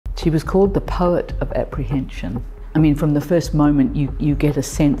She was called the poet of apprehension. I mean, from the first moment you get a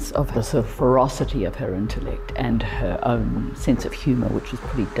sense of the sort of ferocity of her intellect and her own sense of humour, which is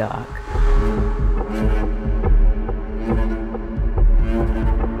pretty dark.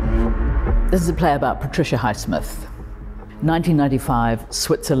 This is a play about Patricia Highsmith. 1995,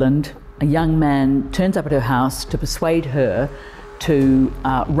 Switzerland. A young man turns up at her house to persuade her to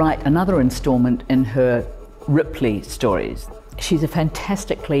write another instalment in her Ripley stories. She's a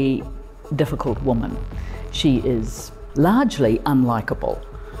fantastically difficult woman. She is largely unlikable,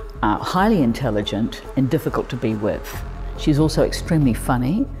 highly intelligent and difficult to be with. She's also extremely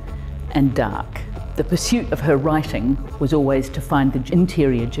funny and dark. The pursuit of her writing was always to find the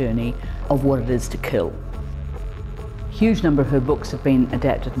interior journey of what it is to kill. Huge number of her books have been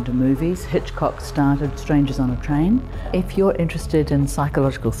adapted into movies. Hitchcock started Strangers on a Train. If you're interested in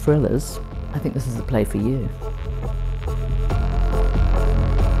psychological thrillers, I think this is the play for you.